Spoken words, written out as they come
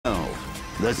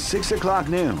The 6 o'clock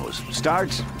news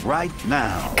starts right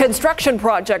now. Construction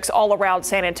projects all around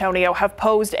San Antonio have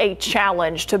posed a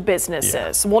challenge to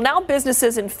businesses. Well, now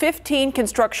businesses in 15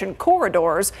 construction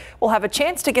corridors will have a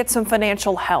chance to get some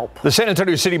financial help. The San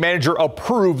Antonio City Manager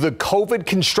approved the COVID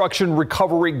Construction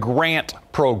Recovery Grant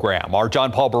Program. Our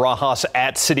John Paul Barajas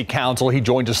at City Council. He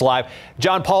joins us live.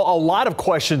 John Paul, a lot of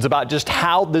questions about just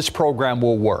how this program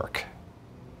will work.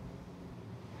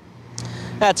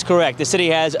 That's correct. The city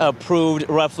has approved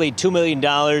roughly $2 million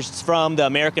from the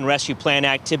American Rescue Plan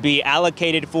Act to be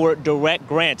allocated for direct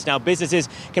grants. Now, businesses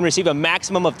can receive a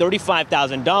maximum of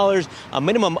 $35,000, a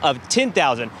minimum of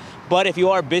 $10,000. But if you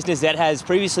are a business that has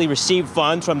previously received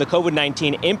funds from the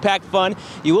COVID-19 Impact Fund,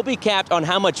 you will be capped on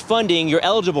how much funding you're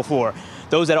eligible for.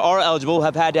 Those that are eligible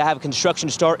have had to have construction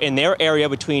start in their area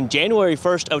between January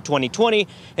 1st of 2020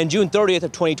 and June 30th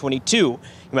of 2022. You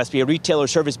must be a retail or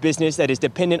service business that is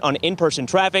dependent on in-person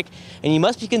traffic, and you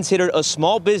must be considered a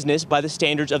small business by the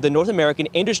standards of the North American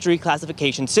Industry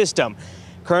Classification System.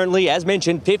 Currently, as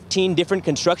mentioned, 15 different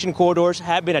construction corridors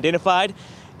have been identified.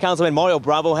 Councilman Mario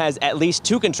Bravo has at least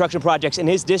 2 construction projects in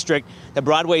his district, the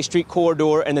Broadway Street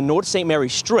Corridor and the North St. Mary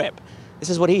Strip. This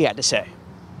is what he had to say.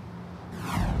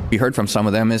 We heard from some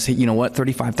of them is, you know what,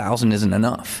 $35,000 isn't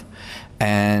enough.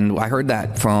 And I heard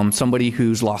that from somebody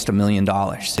who's lost $1 million.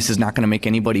 This is not going to make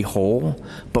anybody whole,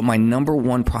 but my number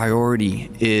one priority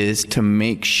is to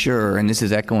make sure, and this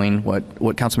is echoing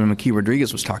what Councilman McKee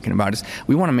Rodriguez was talking about, is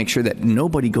we want to make sure that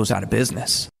nobody goes out of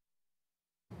business.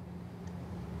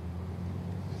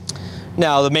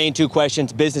 Now, the main 2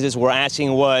 questions businesses were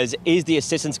asking was, is the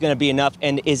assistance going to be enough?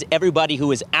 And is everybody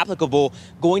who is applicable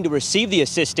going to receive the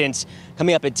assistance?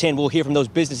 Coming up at 10, we'll hear from those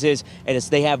businesses as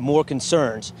they have more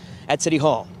concerns. At City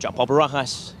Hall, John Paul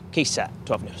Barajas, KSAT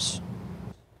 12 News.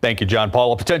 Thank you, John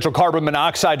Paul. A potential carbon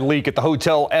monoxide leak at the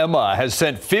Hotel Emma has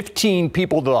sent 15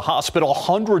 people to the hospital,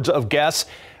 hundreds of guests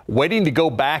waiting to go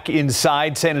back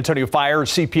inside. San Antonio Fire,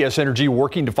 CPS Energy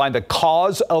working to find the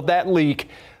cause of that leak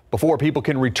before people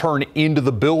can return into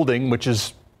the building, which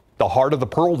is the heart of the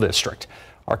Pearl District.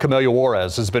 Our Camelia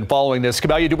Juarez has been following this.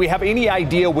 Camelia, do we have any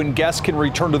idea when guests can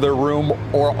return to their room,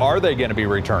 or are they going to be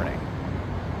returning?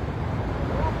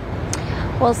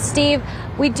 Well, Steve,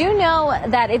 we do know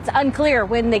that it's unclear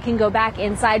when they can go back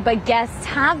inside, but guests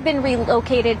have been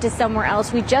relocated to somewhere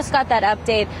else. We just got that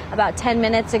update about 10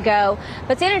 minutes ago.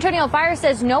 But San Antonio Fire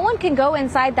says no one can go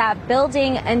inside that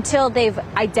building until they've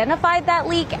identified that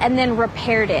leak and then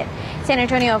repaired it. San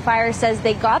Antonio Fire says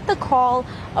they got the call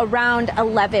around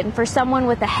 11 for someone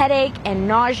with a headache and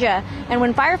nausea. And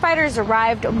when firefighters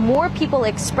arrived, more people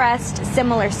expressed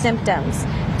similar symptoms.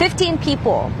 15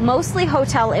 people, mostly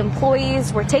hotel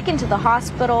employees, were taken to the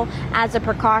hospital as a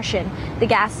precaution. The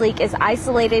gas leak is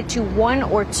isolated to 1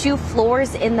 or 2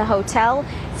 floors in the hotel.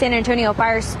 San Antonio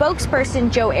Fire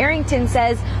spokesperson Joe Arrington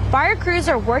says fire crews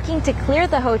are working to clear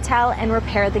the hotel and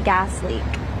repair the gas leak.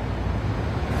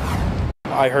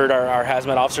 I heard our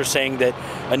hazmat officers saying that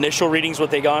initial readings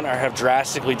what they got have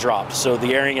drastically dropped. So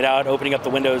the airing it out, opening up the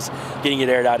windows, getting it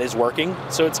aired out is working.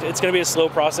 So it's going to be a slow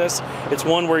process. It's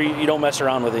one where you don't mess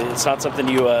around with it. It's not something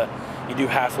you do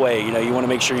halfway. You know, you want to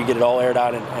make sure you get it all aired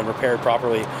out and repaired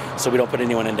properly so we don't put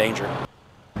anyone in danger.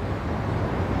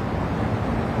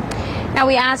 Now,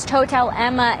 we asked Hotel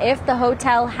Emma if the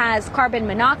hotel has carbon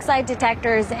monoxide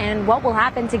detectors and what will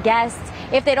happen to guests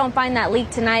if they don't find that leak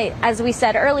tonight. As we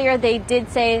said earlier, they did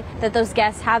say that those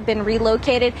guests have been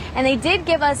relocated, and they did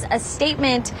give us a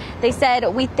statement. They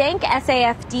said, "We thank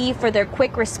SAFD for their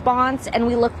quick response, and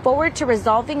we look forward to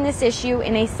resolving this issue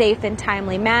in a safe and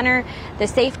timely manner. The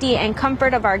safety and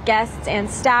comfort of our guests and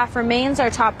staff remains our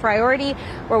top priority.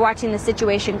 We're watching the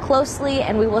situation closely,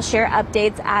 and we will share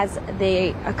updates as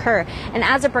they occur." And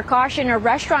as a precaution, a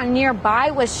restaurant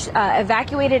nearby was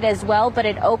evacuated as well, but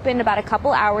it opened about a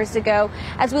couple hours ago.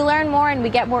 As we learn more and we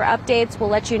get more updates, we'll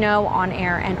let you know on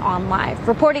air and on live.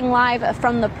 Reporting live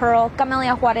from the Pearl,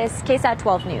 Camelia Juarez, KSAT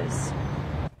 12 News.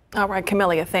 All right,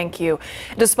 Camelia, thank you.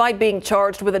 Despite being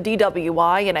charged with a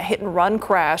DWI in a hit-and-run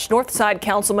crash, Northside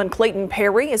Councilman Clayton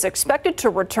Perry is expected to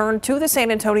return to the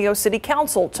San Antonio City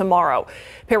Council tomorrow.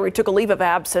 Perry took a leave of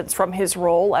absence from his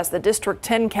role as the District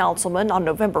 10 councilman on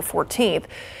November 14th,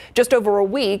 just over a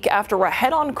week after a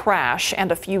head-on crash and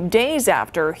a few days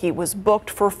after he was booked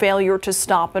for failure to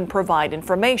stop and provide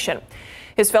information.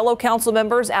 His fellow council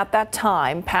members at that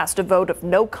time passed a vote of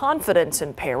no confidence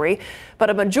in Perry, but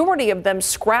a majority of them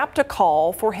scrapped a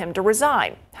call for him to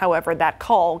resign. However, that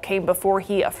call came before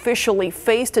he officially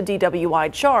faced a DWI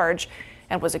charge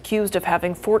and was accused of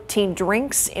having 14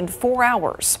 drinks in 4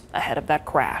 hours ahead of that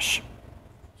crash.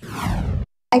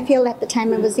 I feel at the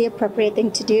time it was the appropriate thing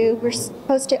to do. We're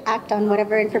supposed to act on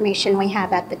whatever information we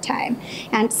have at the time.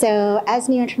 And so as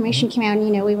new information came out,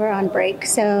 we were on break.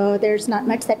 So there's not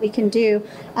much that we can do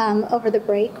over the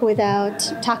break without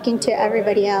talking to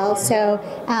everybody else. So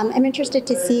I'm interested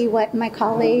to see what my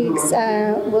colleagues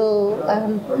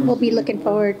will be looking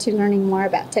forward to learning more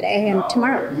about today and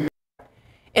tomorrow.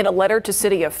 In a letter to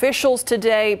city officials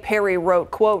today, Perry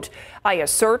wrote, quote, "I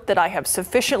assert that I have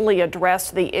sufficiently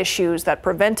addressed the issues that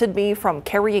prevented me from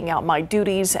carrying out my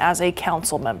duties as a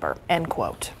council member," end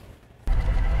quote.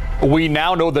 We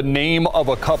now know the name of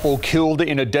a couple killed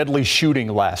in a deadly shooting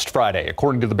last Friday.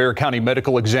 According to the Bexar County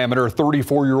Medical Examiner,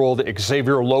 34-year-old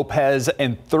Xavier Lopez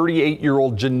and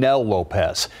 38-year-old Janelle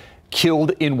Lopez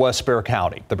killed in West Bexar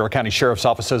County. The Bexar County Sheriff's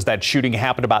Office says that shooting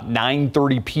happened about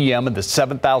 9:30 p.m. in the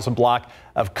 7,000 block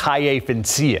of Calle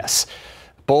Fencias.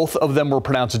 Both of them were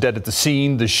pronounced dead at the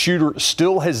scene. The shooter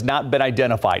still has not been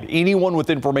identified. Anyone with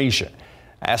information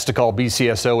asked to call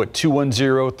BCSO at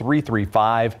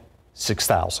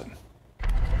 210-335-6000.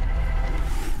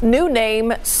 New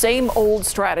name, same old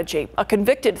strategy. A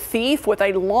convicted thief with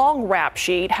a long rap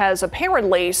sheet has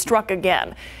apparently struck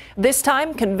again. This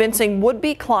time convincing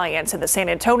would-be clients in the San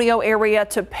Antonio area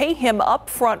to pay him up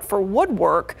front for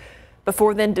woodwork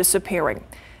before then disappearing.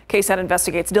 KSAT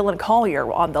investigates Dylan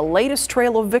Collier on the latest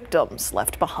trail of victims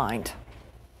left behind.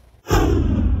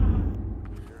 Come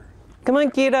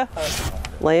on, Kita.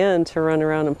 Land to run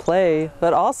around and play,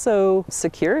 but also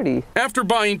security. After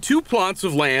buying 2 plots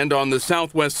of land on the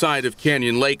southwest side of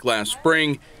Canyon Lake last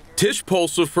spring, Tish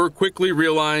Pulsifer quickly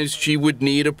realized she would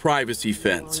need a privacy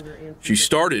fence. She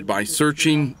started by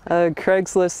searching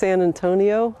Craigslist San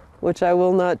Antonio, which I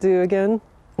will not do again.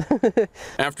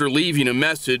 After leaving a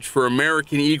message for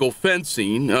American Eagle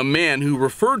Fencing, a man who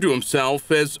referred to himself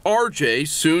as RJ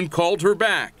soon called her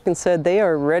back and said they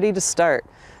are ready to start.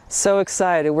 So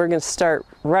excited, we're going to start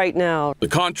right now. The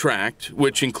contract,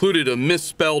 which included a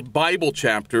misspelled Bible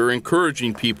chapter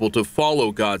encouraging people to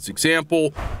follow God's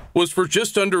example, was for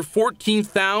just under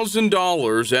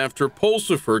 $14,000 after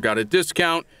Pulsifer got a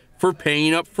discount for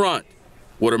paying up front.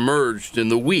 What emerged in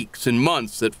the weeks and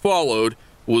months that followed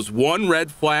was one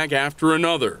red flag after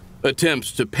another.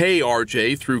 Attempts to pay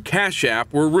RJ through Cash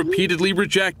App were repeatedly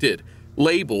rejected,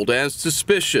 labeled as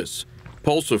suspicious.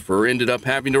 Pulsifer ended up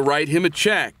having to write him a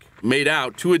check made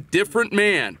out to a different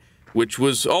man, which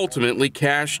was ultimately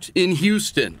cashed in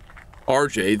Houston.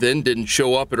 RJ then didn't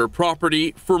show up at her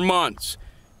property for months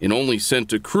and only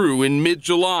sent a crew in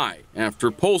mid-July after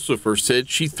Pulsifer said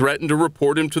she threatened to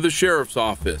report him to the sheriff's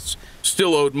office.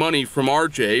 Still owed money from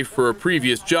RJ for a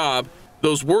previous job,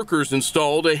 those workers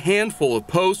installed a handful of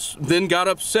posts, then got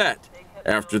upset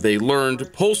after they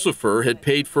learned Pulsifer had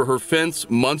paid for her fence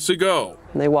months ago.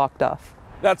 And they walked off.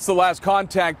 That's the last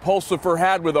contact Pulsifer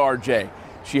had with RJ.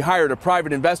 She hired a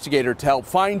private investigator to help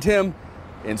find him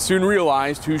and soon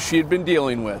realized who she had been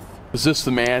dealing with. Is this the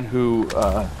man who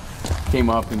came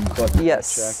up and collected that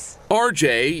check?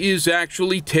 RJ is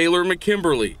actually Taylor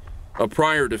McKimberly, a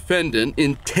prior defendant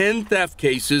in 10 theft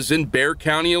cases in Bexar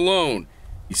County alone.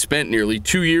 He spent nearly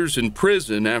 2 years in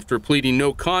prison after pleading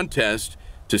no contest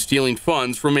to stealing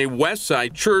funds from a West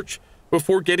Side church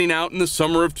before getting out in the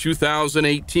summer of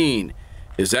 2018.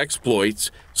 His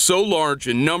exploits so large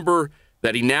in number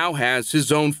that he now has his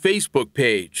own Facebook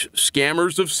page,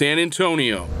 Scammers of San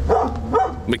Antonio.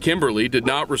 McKimberly did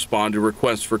not respond to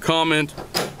requests for comment,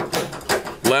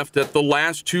 left at the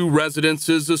last 2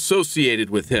 residences associated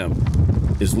with him.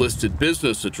 His listed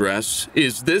business address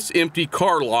is this empty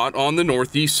car lot on the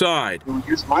northeast side. We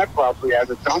use my property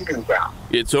as a dumping ground.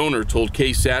 Its owner told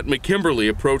KSAT McKimberly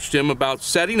approached him about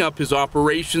setting up his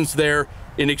operations there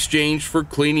in exchange for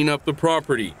cleaning up the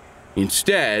property.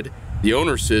 Instead, the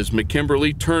owner says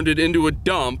McKimberly turned it into a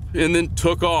dump and then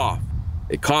took off.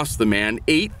 It cost the man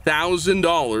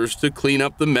 $8,000 to clean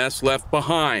up the mess left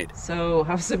behind. So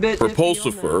how's a bit for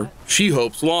Pulsifer, she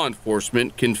hopes law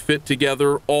enforcement can fit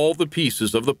together all the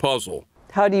pieces of the puzzle.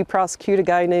 How do you prosecute a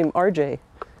guy named RJ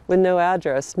with no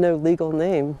address, no legal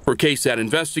name? For KSAT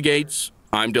Investigates,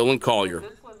 I'm Dylan Collier.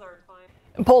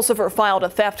 Pulsifer filed a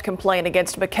theft complaint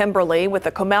against McKimberly with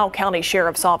the Comal County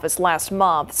Sheriff's Office last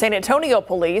month. San Antonio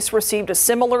police received a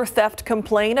similar theft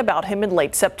complaint about him in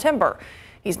late September.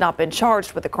 He's not been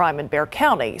charged with the crime in Bexar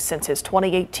County since his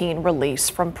 2018 release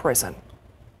from prison.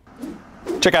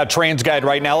 Check out TransGuide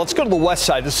right now. Let's go to the west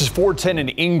side. This is 410 in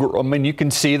Ingram, and you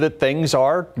can see that things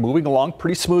are moving along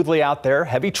pretty smoothly out there.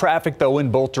 Heavy traffic, though,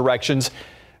 in both directions.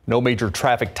 No major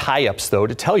traffic tie-ups, though,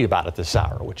 to tell you about at this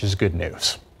hour, which is good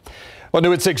news. Well,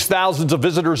 new at 6, thousands of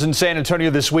visitors in San Antonio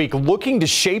this week looking to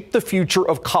shape the future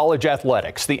of college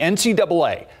athletics. The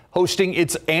NCAA hosting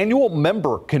its annual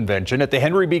member convention at the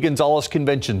Henry B. Gonzalez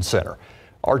Convention Center.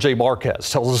 RJ Marquez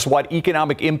tells us what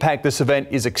economic impact this event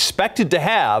is expected to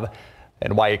have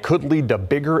and why it could lead to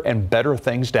bigger and better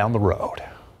things down the road.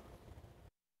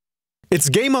 It's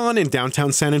game on in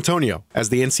downtown San Antonio as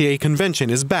the NCAA convention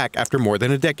is back after more than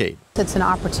a decade. It's an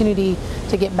opportunity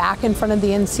to get back in front of the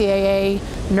NCAA,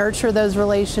 nurture those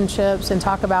relationships, and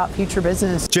talk about future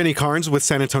business. Jenny Carnes with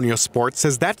San Antonio Sports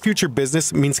says that future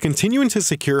business means continuing to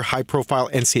secure high-profile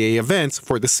NCAA events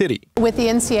for the city. With the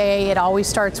NCAA, it always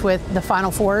starts with the Final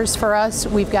Fours for us.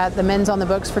 We've got the men's on the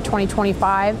books for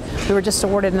 2025. We were just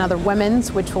awarded another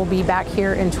women's, which will be back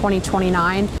here in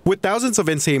 2029. With thousands of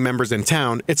NCAA members in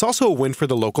town, it's also a win for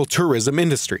the local tourism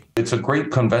industry. It's a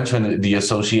great convention. The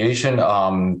association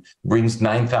brings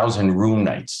 9,000 room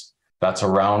nights. That's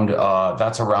around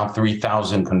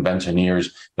 3,000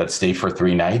 conventioneers that stay for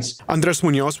 3 nights. Andres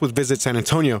Munoz with Visit San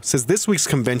Antonio says this week's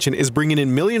convention is bringing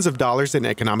in millions of dollars in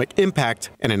economic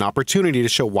impact and an opportunity to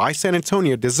show why San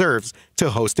Antonio deserves to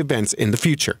host events in the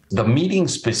future. The meeting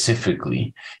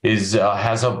specifically has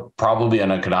probably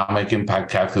an economic impact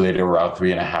calculated around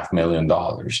 $3.5 million.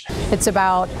 It's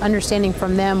about understanding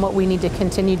from them what we need to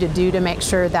continue to do to make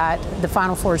sure that the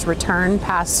Final Fours return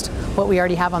past what we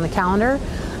already have on the calendar.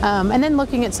 And then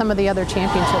looking at some of the other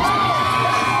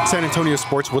championships. San Antonio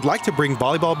Sports would like to bring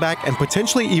volleyball back and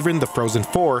potentially even the Frozen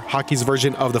Four, hockey's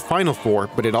version of the Final Four,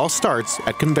 but it all starts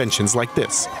at conventions like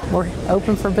this. We're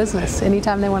open for business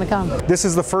anytime they want to come. This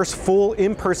is the first full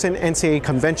in-person NCAA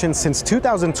convention since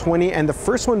 2020 and the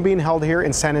first one being held here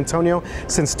in San Antonio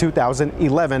since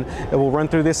 2011. It will run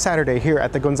through this Saturday here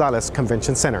at the Gonzalez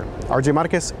Convention Center. RJ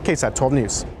Marquez, KSAT 12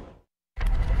 News.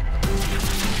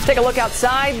 Take a look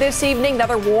outside this evening.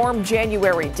 Another warm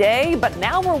January day, but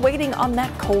now we're waiting on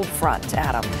that cold front,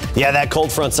 Adam. Yeah, that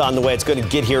cold front's on the way. It's going to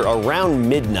get here around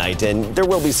midnight, and there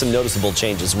will be some noticeable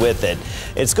changes with it.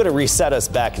 It's going to reset us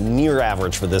back near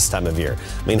average for this time of year.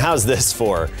 I mean, how's this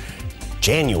for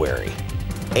January?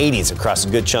 80s across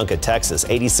a good chunk of Texas.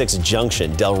 86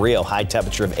 Junction, Del Rio, high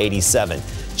temperature of 87.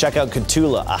 Check out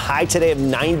Cotulla, a high today of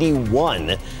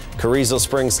 91. Carrizo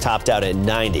Springs topped out at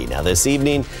 90. Now this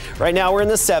evening, right now we're in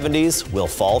the 70s. We'll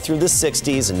fall through the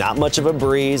 60s. Not much of a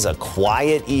breeze, a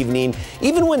quiet evening.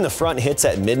 Even when the front hits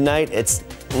at midnight, it's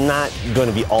not going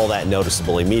to be all that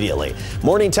noticeable immediately.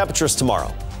 Morning temperatures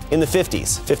tomorrow in the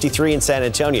 50s, 53 in San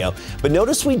Antonio. But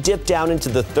notice we dip down into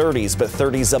the 30s, but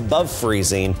 30s above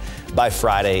freezing by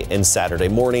Friday and Saturday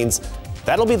mornings.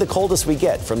 That'll be the coldest we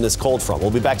get from this cold front. We'll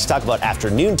be back to talk about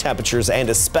afternoon temperatures and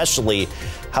especially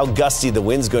how gusty the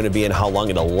wind's going to be and how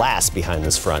long it'll last behind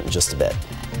this front in just a bit.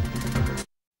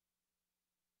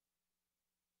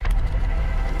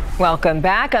 Welcome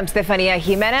back. I'm Stefania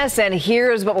Jimenez, and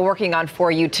here's what we're working on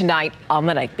for you tonight on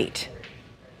the Night Beat.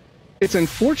 It's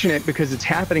unfortunate because it's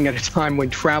happening at a time when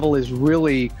travel is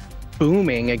really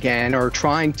booming again or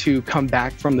trying to come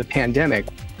back from the pandemic.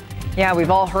 Yeah,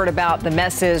 we've all heard about the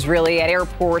messes really at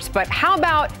airports, but how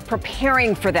about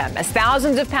preparing for them? As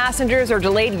thousands of passengers are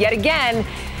delayed yet again,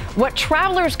 what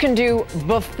travelers can do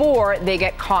before they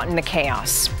get caught in the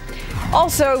chaos.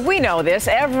 Also, we know this,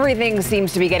 everything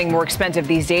seems to be getting more expensive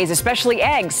these days, especially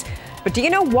eggs. But do you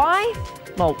know why?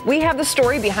 Well, we have the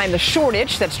story behind the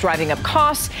shortage that's driving up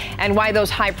costs and why those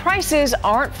high prices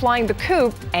aren't flying the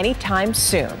coop anytime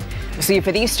soon. We'll see you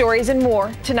for these stories and more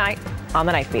tonight on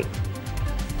the Night Beat.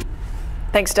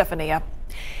 Thanks, Stefania.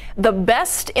 The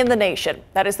best in the nation.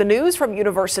 That is the news from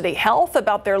University Health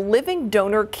about their living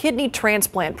donor kidney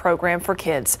transplant program for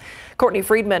kids. Courtney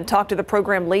Friedman talked to the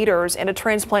program leaders and a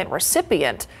transplant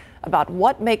recipient about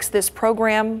what makes this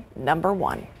program number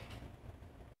one.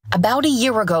 About a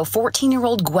year ago,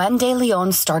 14-year-old Gwen De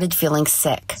Leon started feeling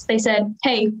sick. They said,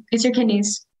 hey, it's your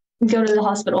kidneys. Go to the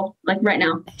hospital, like right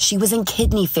now. She was in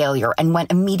kidney failure and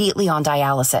went immediately on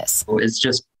dialysis. It's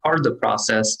just part of the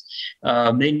process.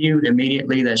 They knew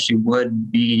immediately that she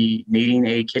would be needing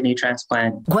a kidney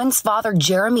transplant. Gwen's father,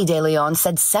 Jeremy De Leon,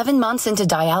 said 7 months into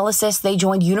dialysis, they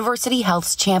joined University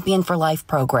Health's Champion for Life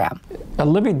program. A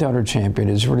living donor champion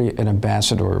is really an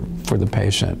ambassador for the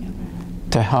patient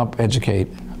to help educate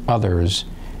others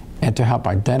and to help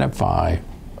identify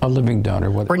a living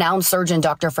donor. Renowned surgeon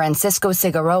Dr. Francisco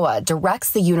Cigarroa directs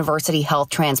the University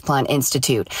Health Transplant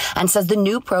Institute and says the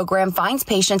new program finds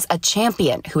patients a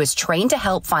champion who is trained to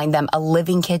help find them a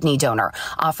living kidney donor,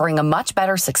 offering a much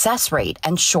better success rate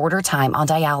and shorter time on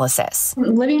dialysis.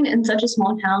 Living in such a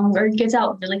small town where it gets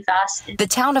out really fast. The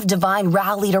town of Divine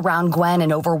rallied around Gwen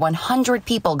and over 100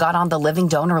 people got on the living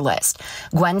donor list.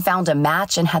 Gwen found a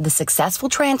match and had the successful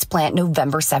transplant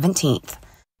November 17th.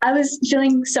 I was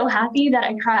feeling so happy that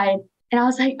I cried, and I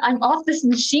was like, I'm off this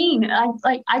machine.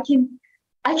 I can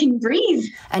I can breathe.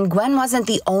 And Gwen wasn't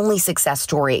the only success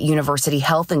story at University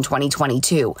Health in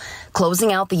 2022.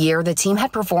 Closing out the year, the team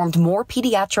had performed more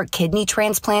pediatric kidney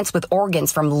transplants with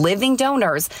organs from living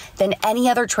donors than any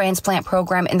other transplant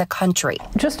program in the country.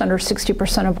 Just under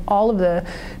 60% of all of the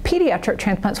pediatric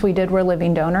transplants we did were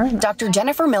living donor. Dr.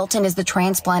 Jennifer Milton is the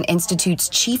Transplant Institute's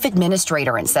chief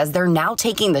administrator and says they're now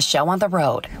taking the show on the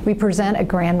road. We present at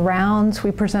grand rounds.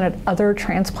 We present at other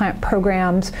transplant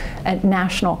programs at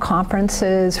national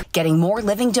conferences. Getting more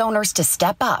living donors to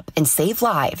step up and save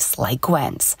lives like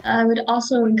Gwen's. I would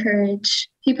also encourage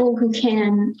people who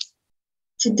can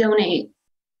to donate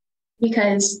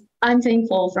because I'm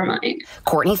thankful for mine.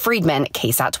 Courtney Friedman,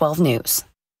 KSAT 12 News.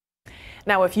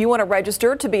 Now, if you want to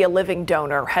register to be a living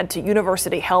donor, head to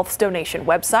University Health's donation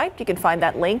website. You can find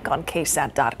that link on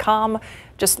KSAT.com.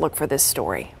 Just look for this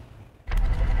story.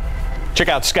 Check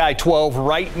out Sky 12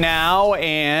 right now,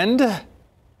 and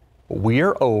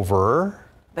we're over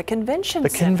the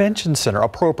convention center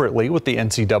appropriately with the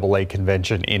NCAA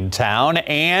convention in town.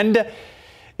 And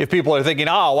if people are thinking,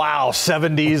 oh, wow,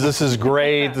 70s, this is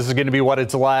great. This is going to be what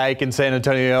it's like in San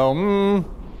Antonio.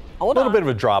 A little bit of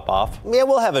a drop off. Yeah,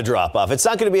 we'll have a drop off. It's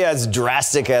not going to be as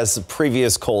drastic as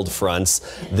previous cold fronts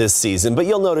this season, but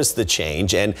you'll notice the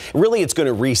change. And really, it's going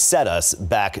to reset us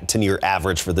back to near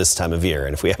average for this time of year.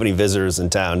 And if we have any visitors in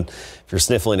town, if you're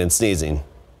sniffling and sneezing,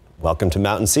 welcome to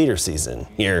mountain cedar season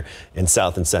here in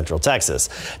South and Central Texas.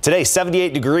 Today,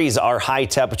 78 degrees, our high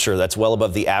temperature. That's well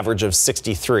above the average of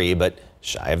 63, but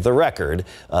shy of the record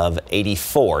of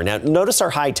 84. Now, notice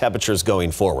our high temperatures going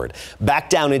forward.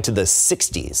 Back down into the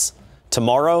 60s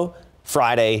tomorrow,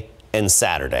 Friday, and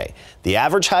Saturday. The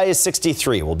average high is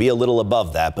 63. We'll be a little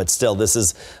above that, but still, this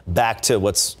is back to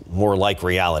what's more like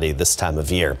reality this time of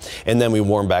year. And then we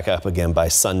warm back up again by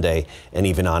Sunday and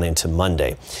even on into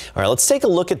Monday. All right, let's take a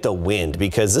look at the wind,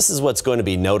 because this is what's going to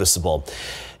be noticeable.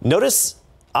 Notice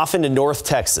off into North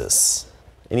Texas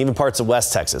and even parts of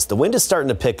West Texas, the wind is starting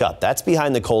to pick up. That's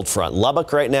behind the cold front.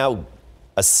 Lubbock right now,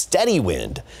 a steady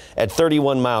wind at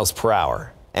 31 miles per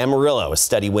hour. Amarillo, a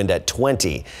steady wind at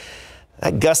 20.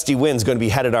 That gusty wind is going to be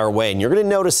headed our way, and you're going to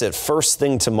notice it first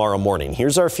thing tomorrow morning.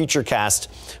 Here's our future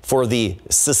cast for the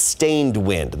sustained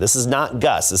wind. This is not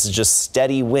gusts. This is just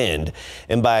steady wind.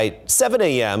 And by 7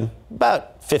 a.m.,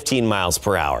 about 15 miles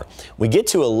per hour. We get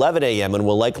to 11 a.m. and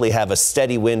we'll likely have a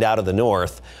steady wind out of the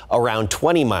north around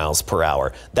 20 miles per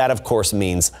hour. That, of course,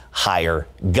 means higher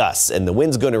gusts. And the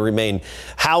wind's going to remain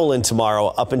howling tomorrow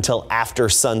up until after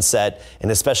sunset, and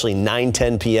especially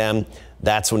 9-10 p.m.,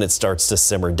 that's when it starts to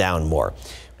simmer down more.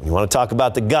 When you want to talk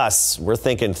about the gusts, we're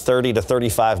thinking 30 to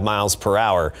 35 miles per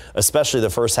hour, especially the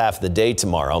first half of the day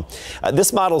tomorrow.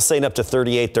 This model's saying up to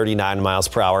 38, 39 miles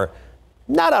per hour.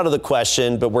 Not out of the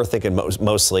question, but we're thinking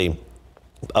mostly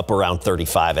up around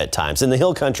 35 at times. In the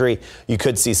hill country, you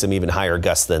could see some even higher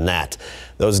gusts than that.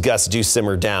 Those gusts do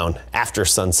simmer down after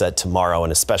sunset tomorrow,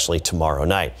 and especially tomorrow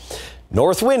night.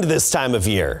 North wind this time of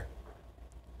year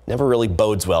never really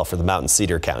bodes well for the mountain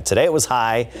cedar count. Today it was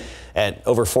high at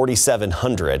over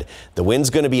 4,700. The wind's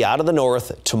going to be out of the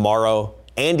north tomorrow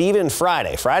and even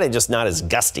Friday. Friday just not as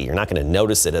gusty. You're not going to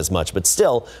notice it as much, but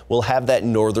still we'll have that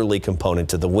northerly component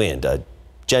to the wind, a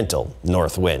gentle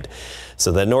north wind.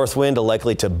 So the north wind are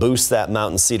likely to boost that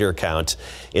mountain cedar count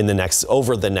in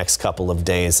over the next couple of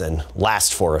days and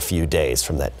last for a few days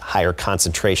from that higher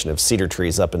concentration of cedar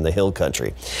trees up in the hill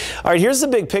country. All right, here's the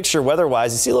big picture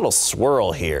weather-wise. You see a little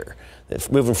swirl here. It's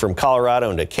moving from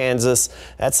Colorado into Kansas.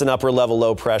 That's an upper level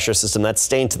low pressure system that's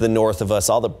staying to the north of us.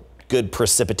 All the good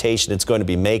precipitation it's going to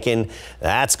be making,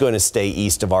 that's going to stay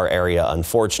east of our area,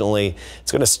 unfortunately.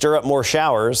 It's going to stir up more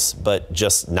showers, but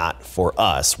just not for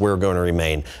us. We're going to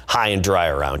remain high and dry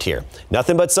around here.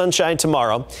 Nothing but sunshine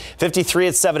tomorrow. 53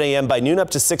 at 7 a.m. by noon up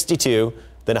to 62,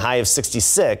 then a high of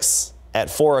 66 at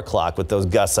 4 o'clock with those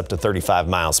gusts up to 35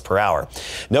 miles per hour.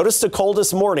 Notice the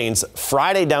coldest mornings,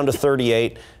 Friday down to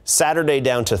 38, Saturday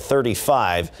down to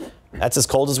 35. That's as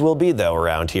cold as we'll be, though,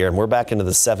 around here, and we're back into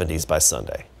the 70s by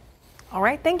Sunday. All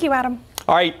right. Thank you, Adam.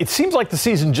 All right. It seems like the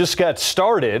season just got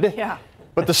started. Yeah.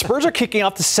 But the Spurs are kicking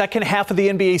off the second half of the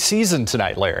NBA season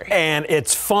tonight, Larry. And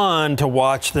it's fun to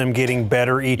watch them getting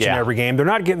better each and every game. They're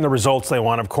not getting the results they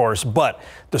want, of course, but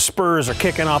the Spurs are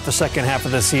kicking off the second half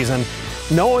of the season,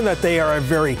 knowing that they are a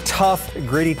very tough,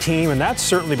 gritty team, and that's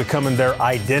certainly becoming their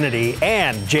identity.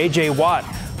 And J.J. Watt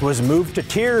was moved to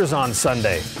tears on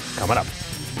Sunday. Coming up.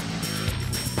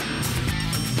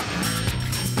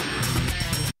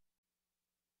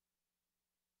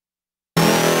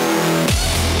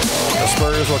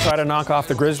 will try to knock off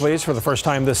the Grizzlies for the first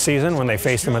time this season when they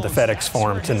face them at the FedEx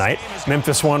Forum tonight.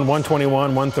 Memphis won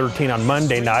 121-113 on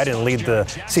Monday night and lead the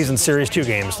season series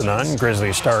 2-0.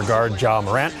 Grizzlies star guard Ja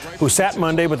Morant, who sat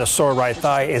Monday with a sore right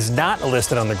thigh, is not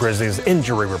listed on the Grizzlies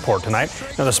injury report tonight.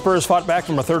 Now the Spurs fought back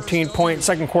from a 13-point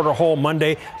second quarter hole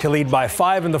Monday to lead by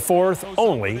 5 in the fourth,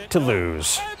 only to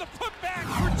lose.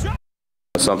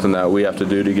 Something that we have to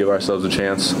do to give ourselves a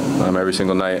chance every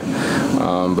single night,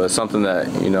 but something that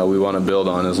we want to build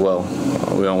on as well.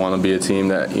 We don't want to be a team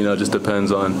that just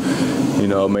depends on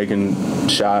making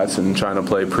shots and trying to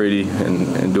play pretty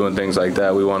and doing things like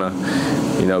that. We want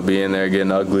to be in there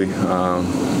getting ugly,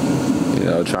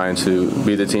 trying to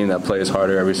be the team that plays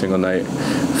harder every single night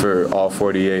for all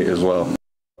 48 as well.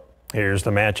 Here's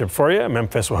the matchup for you.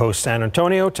 Memphis will host San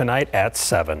Antonio tonight at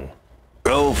 7.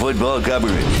 Pro football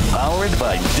coverage, powered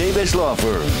by Davis Law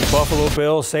Firm. Buffalo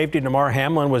Bills safety Damar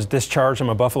Hamlin was discharged from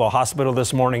a Buffalo hospital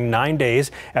this morning 9 days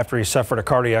after he suffered a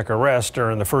cardiac arrest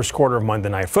during the first quarter of Monday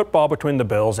Night Football between the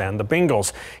Bills and the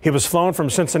Bengals. He was flown from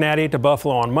Cincinnati to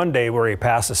Buffalo on Monday, where he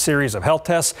passed a series of health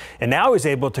tests, and now he's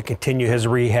able to continue his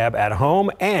rehab at home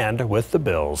and with the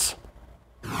Bills.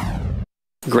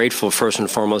 Grateful first and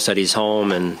foremost that he's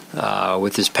home and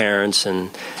with his parents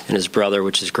and his brother,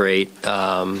 which is great.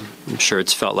 I'm sure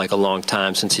it's felt like a long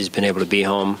time since he's been able to be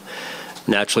home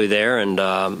naturally there, and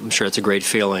I'm sure it's a great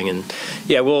feeling. And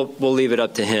yeah, we'll leave it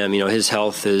up to him. His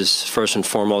health is first and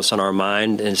foremost on our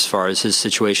mind as far as his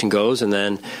situation goes, and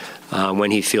then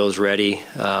when he feels ready,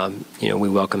 we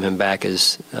welcome him back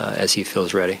as he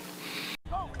feels ready.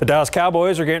 The Dallas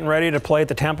Cowboys are getting ready to play at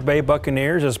the Tampa Bay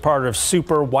Buccaneers as part of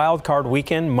Super Wildcard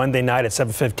Weekend Monday night at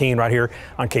 7:15 right here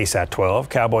on KSAT 12.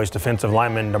 Cowboys defensive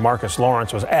lineman DeMarcus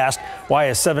Lawrence was asked why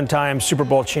is 7-time Super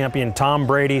Bowl champion Tom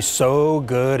Brady so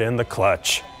good in the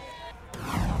clutch.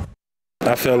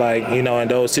 I feel like, in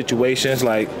those situations,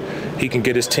 like, he can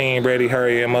get his team ready,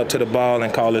 hurry him up to the ball,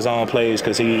 and call his own plays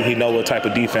because he know what type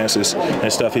of defenses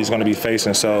and stuff he's going to be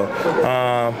facing. So,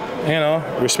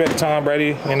 respect Tom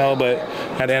Brady, but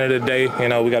at the end of the day,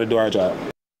 we got to do our job.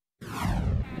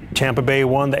 Tampa Bay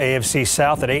won the AFC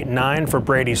South at 8-9 for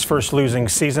Brady's first losing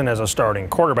season as a starting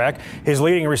quarterback. His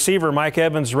leading receiver, Mike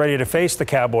Evans, ready to face the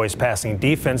Cowboys' passing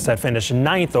defense that finished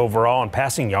 9th overall in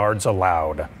passing yards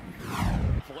allowed.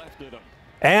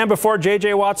 And before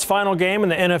J.J. Watt's final game in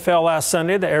the NFL last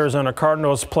Sunday, the Arizona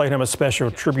Cardinals played him a special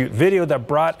tribute video that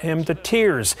brought him to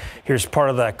tears. Here's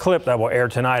part of that clip that will air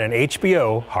tonight on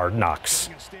HBO Hard Knocks.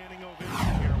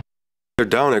 They're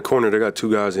down at corner. They got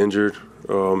 2 guys injured.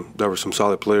 There were some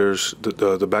solid players.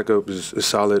 The backup is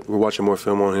solid. We're watching more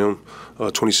film on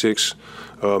him. 26.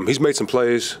 He's made some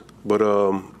plays, but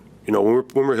when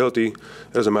we're healthy,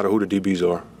 it doesn't matter who the DBs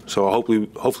are. So hopefully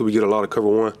we get a lot of cover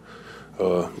one. I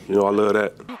love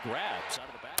that.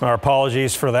 Our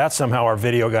apologies for that. Somehow our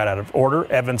video got out of order.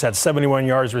 Evans had 71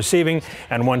 yards receiving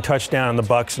and 1 touchdown in the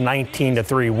Bucs'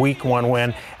 19-3 Week 1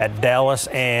 win at Dallas.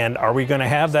 And are we going to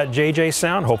have that JJ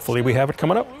sound? Hopefully we have it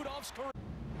coming up.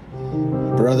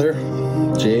 Brother,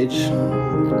 Jage,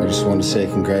 I just want to say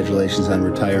congratulations on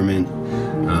retirement.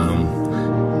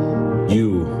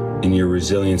 You and your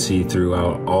resiliency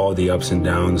throughout all the ups and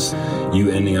downs,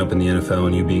 you ending up in the NFL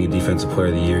and you being a Defensive Player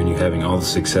of the Year and you having all the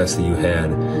success that you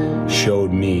had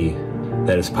showed me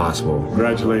that it's possible.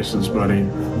 Congratulations, buddy.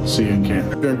 See you in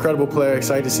camp. You're an incredible player.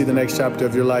 Excited to see the next chapter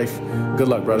of your life. Good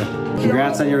luck, brother.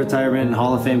 Congrats on your retirement and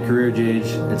Hall of Fame career, Jage.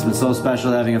 It's been so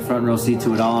special having a front row seat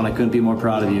to it all, and I couldn't be more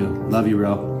proud of you. Love you,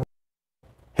 bro.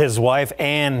 His wife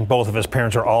and both of his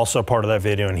parents are also part of that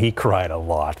video, and he cried a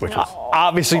lot, which was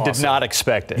obviously awesome. Did not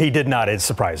expect it. He did not. It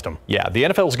surprised him. Yeah, the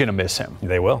NFL is going to miss him.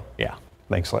 They will. Yeah.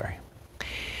 Thanks, Larry.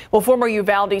 Well, former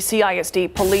Uvalde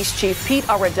CISD Police Chief Pete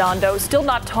Arredondo still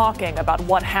not talking about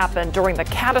what happened during the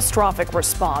catastrophic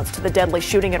response to the deadly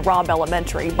shooting at Robb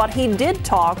Elementary, but he did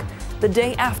talk the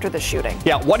day after the shooting.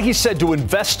 Yeah, what he said to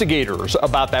investigators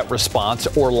about that response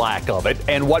or lack of it,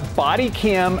 and what body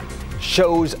cam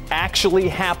shows actually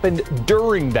happened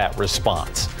during that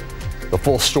response. The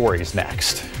full story is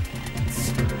next.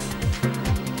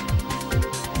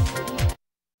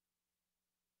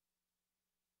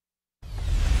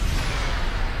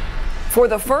 For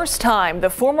the first time, the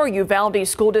former Uvalde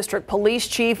School District Police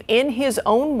Chief, in his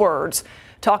own words,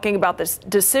 talking about the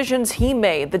decisions he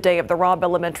made the day of the Robb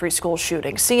Elementary School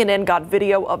shooting. CNN got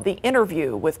video of the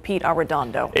interview with Pete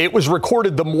Arredondo. It was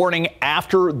recorded the morning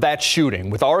after that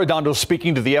shooting, with Arredondo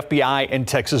speaking to the FBI and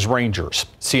Texas Rangers.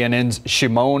 CNN's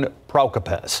Shimon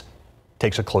Prokopez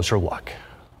takes a closer look.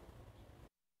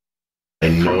 I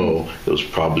know there was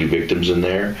probably victims in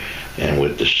there, and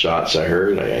with the shots I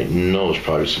heard, I know it's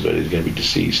probably somebody who's going to be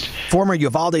deceased. Former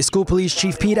Uvalde School Police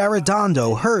Chief Pete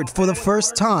Arredondo heard for the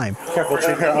first time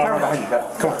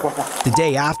the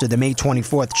day after the May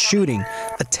 24th shooting,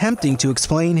 attempting to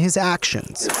explain his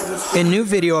actions. In new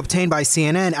video obtained by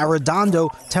CNN, Arredondo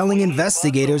telling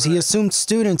investigators he assumed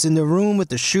students in the room with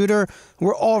the shooter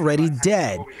were already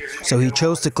dead, so he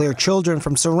chose to clear children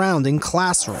from surrounding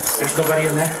classrooms. There's nobody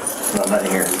in there? No, not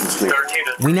here.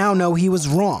 We now know he was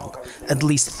wrong. At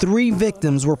least 3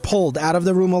 victims were pulled out of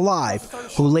the room alive,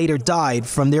 who later died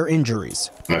from their injuries.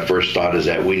 My first thought is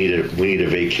that we need to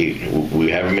vacate.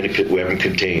 We haven't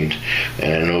contained,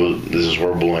 and I know this is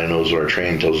horrible. I know it's what our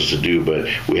training tells us to do, but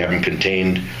we haven't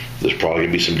contained. There's probably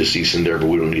gonna be some deceased in there, but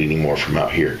we don't need any more from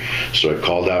out here. So I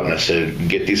called out and I said,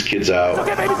 get these kids out.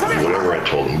 Whatever I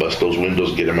told them, bust those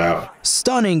windows, get them out.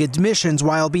 Stunning admissions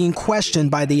while being questioned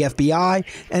by the FBI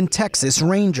and Texas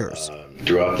Rangers.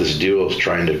 Throughout this deal, I was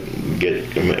trying to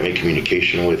make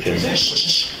communication with him.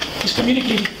 He's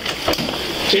communicating.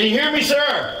 Can you hear me,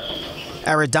 sir?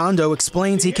 Arredondo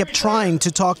explains he kept trying to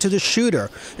talk to the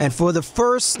shooter, and for the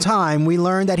first time we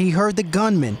learned that he heard the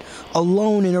gunman,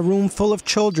 alone in a room full of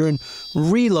children,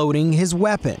 reloading his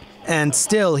weapon. And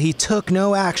still he took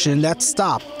no action that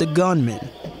stopped the gunman.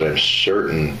 I'm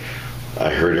certain I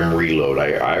heard him reload.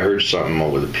 I heard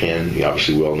something with a pin. You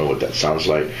obviously we all know what that sounds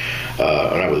like.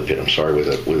 Not with a pin, I'm sorry, with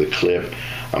a clip.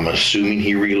 I'm assuming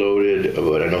he reloaded,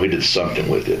 but I know he did something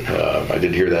with it. I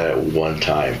did hear that at one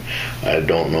time. I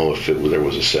don't know if there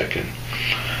was a second.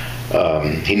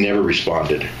 He never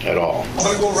responded at all. I'm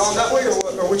gonna go around that way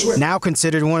or which way? Now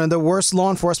considered one of the worst law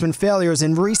enforcement failures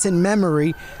in recent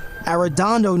memory,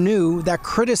 Arredondo knew that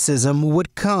criticism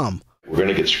would come. We're going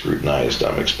to get scrutinized.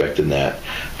 I'm expecting that.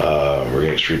 We're going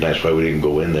to get scrutinized why we didn't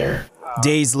go in there.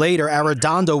 Days later,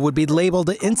 Arredondo would be labeled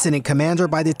the incident commander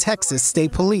by the Texas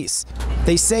State Police.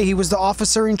 They say he was the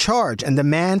officer in charge and the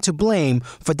man to blame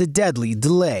for the deadly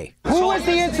delay. Who is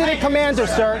the incident commander,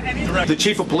 sir? The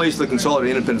chief of police of the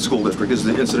Consolidated Independent School District is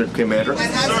the incident commander.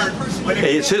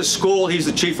 It's his school. He's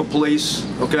the chief of police,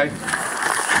 okay?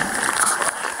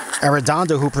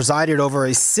 Arredondo, who presided over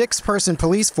a 6-person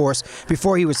police force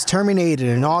before he was terminated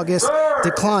in August,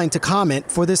 declined to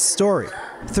comment for this story.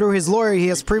 Through his lawyer, he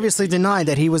has previously denied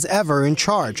that he was ever in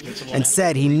charge and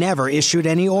said he never issued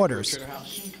any orders.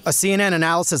 A CNN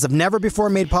analysis of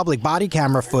never-before-made public body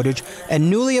camera footage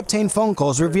and newly obtained phone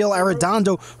calls reveal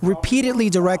Arredondo repeatedly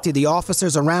directed the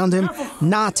officers around him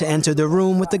not to enter the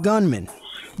room with the gunman.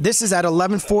 This is at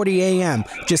 11:40 a.m.,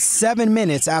 just 7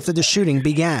 minutes after the shooting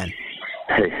began.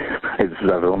 Hey, this is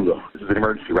Arredondo. This is an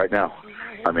emergency right now.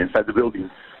 I'm inside the building.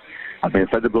 I'm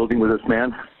inside the building with this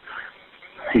man.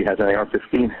 He has an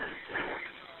AR-15.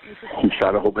 He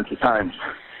shot a whole bunch of times.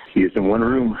 He is in one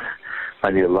room.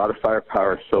 I need a lot of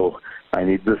firepower, so I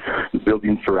need this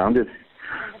building surrounded.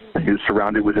 I need it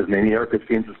surrounded with as many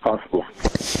AR-15s as possible.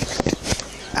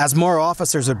 As more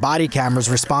officers with body cameras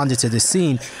responded to the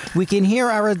scene, we can hear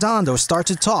Arredondo start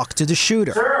to talk to the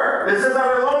shooter. Sir, this is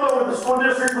Arredondo with the School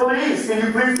District Police. Can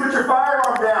you please put your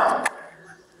firearm down?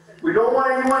 We don't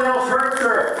want anyone else hurt,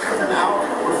 sir.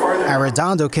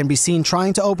 Arredondo can be seen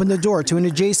trying to open the door to an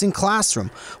adjacent classroom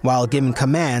while giving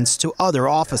commands to other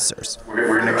officers.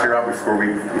 We're going to clear out before we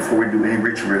do any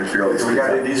reach. We're going to clear all these things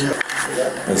out.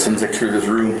 As soon as I clear this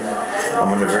room, I'm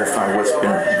going to verify what's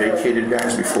been vacated,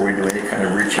 guys, before we do any kind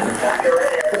of reaching.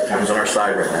 Time's on our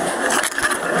side right now.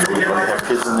 We have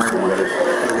kids in there. We got to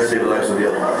save the lives of the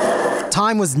other ones.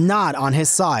 Time was not on his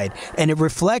side, and it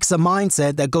reflects a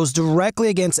mindset that goes directly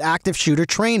against active shooter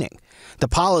training. The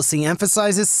policy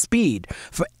emphasizes speed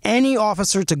for any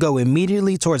officer to go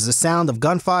immediately towards the sound of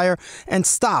gunfire and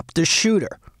stop the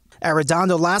shooter.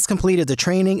 Arredondo last completed the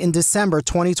training in December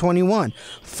 2021,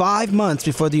 5 months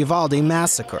before the Uvalde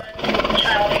massacre.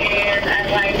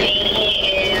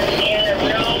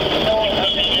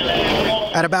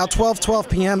 At about 12:12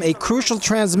 p.m., a crucial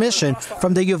transmission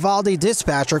from the Uvalde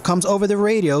dispatcher comes over the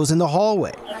radios in the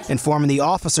hallway, informing the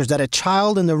officers that a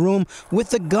child in the room with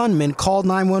the gunman called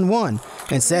 911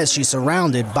 and says she's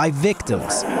surrounded by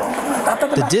victims.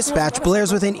 The dispatch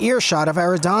blares within earshot of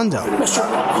Arredondo.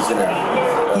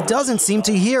 He doesn't seem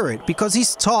to hear it because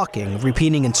he's talking,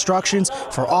 repeating instructions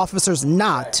for officers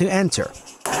not to enter.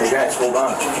 Hey guys, hold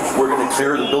on. We're going to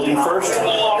clear the building first,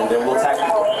 and then we'll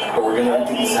tackle it. But we're going to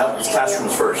empty these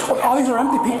classrooms first. All these are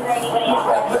empty, Pete.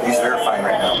 He's verifying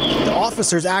right now. The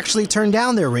officers actually turn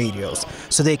down their radios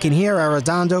so they can hear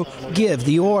Arredondo give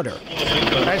the order.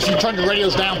 Actually, turn the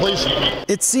radios down, please.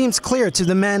 It seems clear to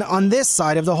the men on this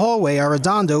side of the hallway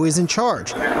Arredondo is in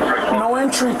charge. No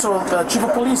entry till the chief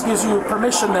of police gives you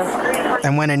permission there.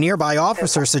 And when a nearby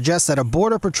officer suggests that a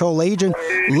Border Patrol agent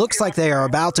looks like they are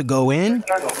about to go in,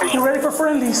 You ready for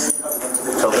friendlies?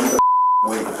 Tell them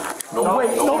wait. No,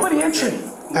 wait, nobody entering.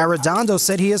 Arredondo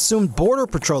said he assumed Border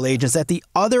Patrol agents at the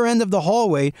other end of the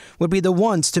hallway would be the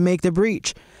ones to make the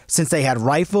breach, since they had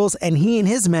rifles and he and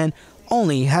his men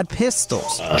only had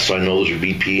pistols. So I know those are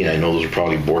BP, and I know those are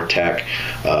probably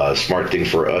BORTAC. Smart thing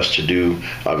for us to do,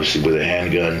 obviously with a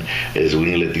handgun, is we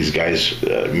need to let these guys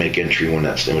make entry when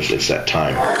it's that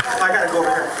time. I gotta go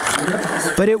over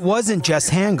here. But it wasn't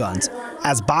just handguns.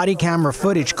 As body camera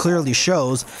footage clearly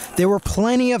shows, there were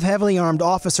plenty of heavily armed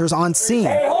officers on scene.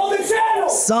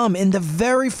 Some in the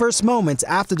very first moments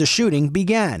after the shooting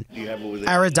began.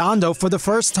 Arredondo, for the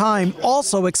first time,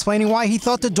 also explaining why he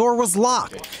thought the door was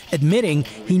locked, admitting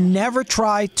he never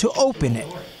tried to open it.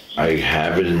 I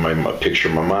have it in my picture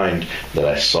in my mind that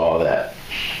I saw that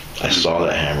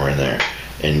hammer in there,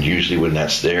 and usually when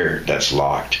that's there, that's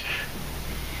locked.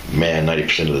 Man,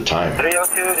 90% of the time.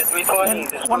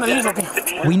 One of these will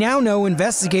be. We now know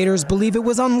investigators believe it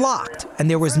was unlocked, and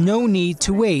there was no need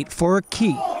to wait for a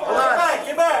key.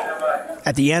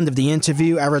 At the end of the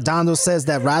interview, Arredondo says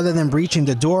that rather than breaching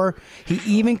the door, he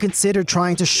even considered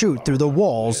trying to shoot through the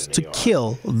walls to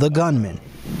kill the gunman.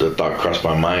 The thought crossed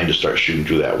my mind to start shooting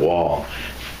through that wall,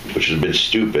 which has been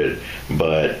stupid,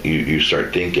 but you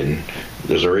start thinking,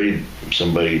 there's already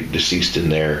somebody deceased in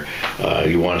there.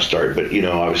 You want to start, but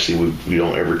obviously we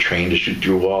don't ever train to shoot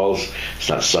through walls. It's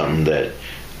not something that,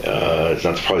 it's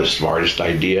not probably the smartest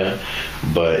idea,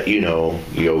 but you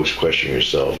always question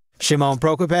yourself. Shimon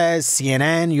Procopez,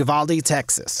 CNN, Uvalde,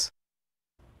 Texas.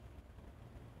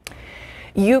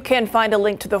 You can find a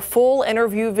link to the full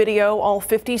interview video, all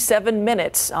 57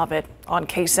 minutes of it, on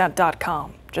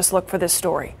KSAT.com. Just look for this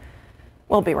story.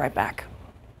 We'll be right back.